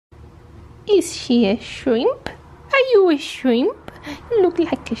Is she a shrimp? Are you a shrimp? You look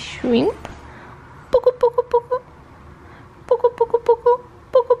like a shrimp. Poco, poco, poco. Poco, poco, poco.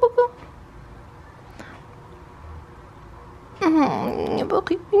 Poco, poco.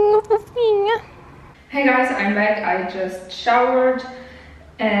 Hey guys, I'm back. I just showered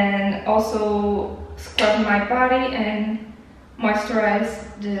and also scrubbed my body and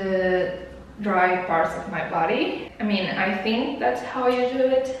moisturized the dry parts of my body. I mean, I think that's how you do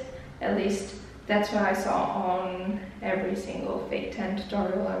it. At least that's what I saw on every single fake tan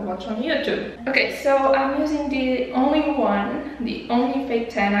tutorial I watch on YouTube. Okay, so I'm using the only fake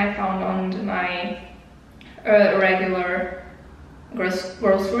tan I found on my regular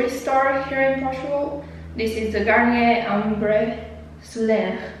grocery store here in Portugal. This is the Garnier Ambre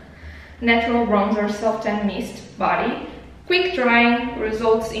Soleil Natural Bronzer Self Tan Mist Body. Quick drying,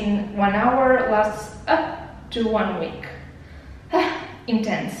 results in 1 hour, lasts up to 1 week.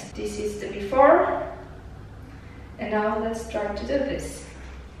 Intense. This is the before, and now let's try to do this.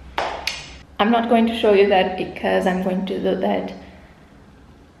 I'm not going to show you that because I'm going to do that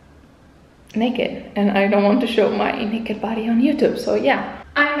naked and I don't want to show my naked body on YouTube. So yeah,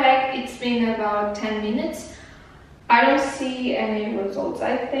 I'm back. It's been about 10 minutes. I don't see any results,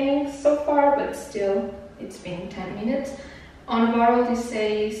 I think, so far, but still it's been 10 minutes. On the bottle it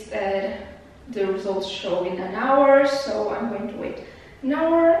says that the results show in an hour, so I'm going to wait an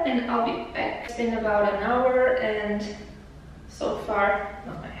hour and I'll be back. It's been about an hour and so far,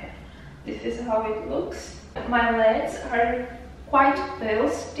 not my hair, this is how it looks. My legs are quite pale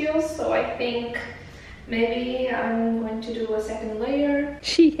still, so I think maybe I'm going to do a second layer.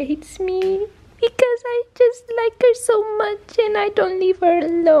 She hates me because I just like her so much and I don't leave her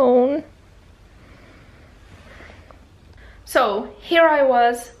alone. So here I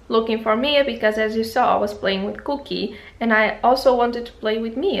was looking for Mia because, as you saw, I was playing with Cookie and I also wanted to play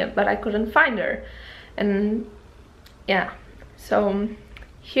with Mia, but I couldn't find her. And yeah, so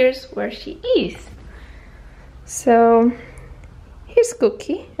here's where she is. So here's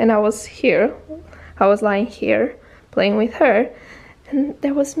Cookie and I was lying here playing with her, and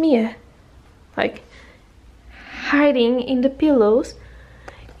there was Mia, like hiding in the pillows.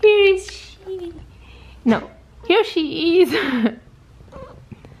 Here is she. No, here she is.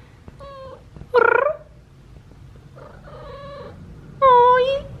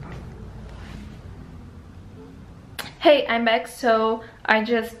 Hey, I'm back. So I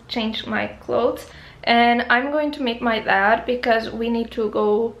just changed my clothes and I'm going to meet my dad because we need to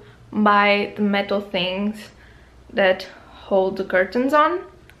go buy the metal things that hold the curtains on,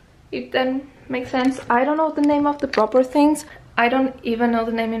 if that makes sense. I don't know the name of the proper things. I don't even know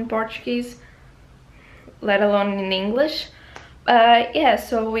the name in Portuguese, let alone in English. Yeah,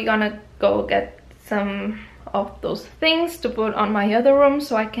 so we're gonna go get some of those things to put on my other room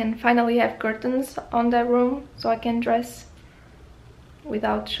so I can finally have curtains on that room so I can dress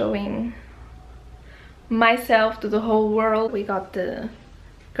without showing myself to the whole world. We got the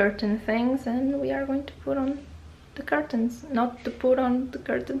curtain things and we are going to put on the curtains. Not to put on the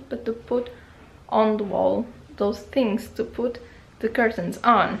curtains, but to put on the wall those things to put the curtains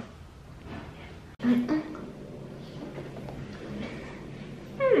on.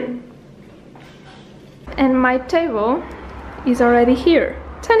 And my table is already here.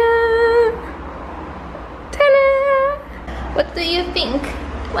 Ta-da! Ta-da! What do you think?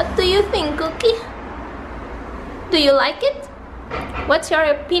 What do you think, Cookie? Do you like it? What's your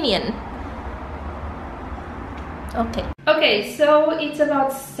opinion? Okay. Okay, so it's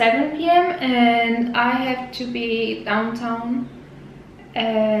about 7 p.m. and I have to be downtown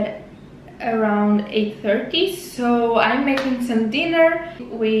at around 8:30, so I'm making some dinner.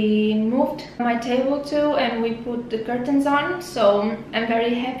 We moved my table too and we put the curtains on, so I'm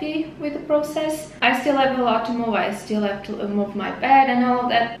very happy with the process. I still have a lot to move. I still have to move my bed and all of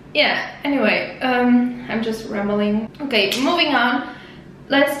that. Yeah, anyway, I'm just rambling. Okay, moving on,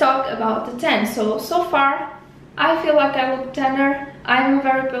 let's talk about the tan. So far I feel like I look tanner. I'm a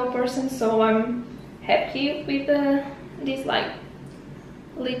very pale person, so I'm happy with this like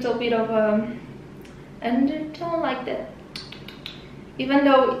little bit of a undertone like that. Even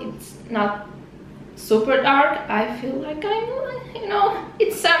though it's not super dark, I feel like I'm, you know,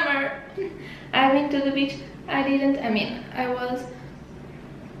 it's summer. I've been to the beach. I was,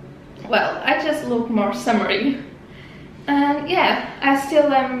 well, I just look more summery. And yeah, I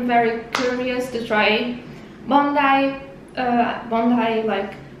still am very curious to try Bondi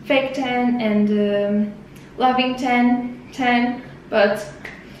like fake tan and loving tan, but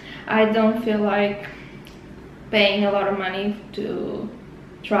I don't feel like paying a lot of money to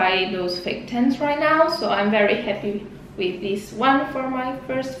try those fake tans right now, so I'm very happy with this one for my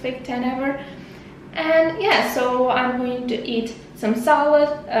first fake tan ever. And yeah, so I'm going to eat some salad,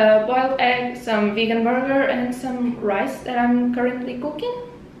 boiled egg, some vegan burger, and some rice that I'm currently cooking.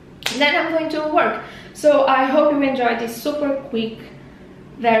 Then I'm going to work. So I hope you enjoyed this super quick,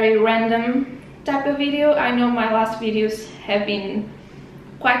 very random type of video. I know my last videos have been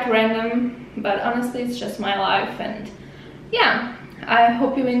quite random, but honestly it's just my life. And yeah, I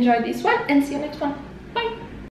hope you enjoyed this one, and see you next one.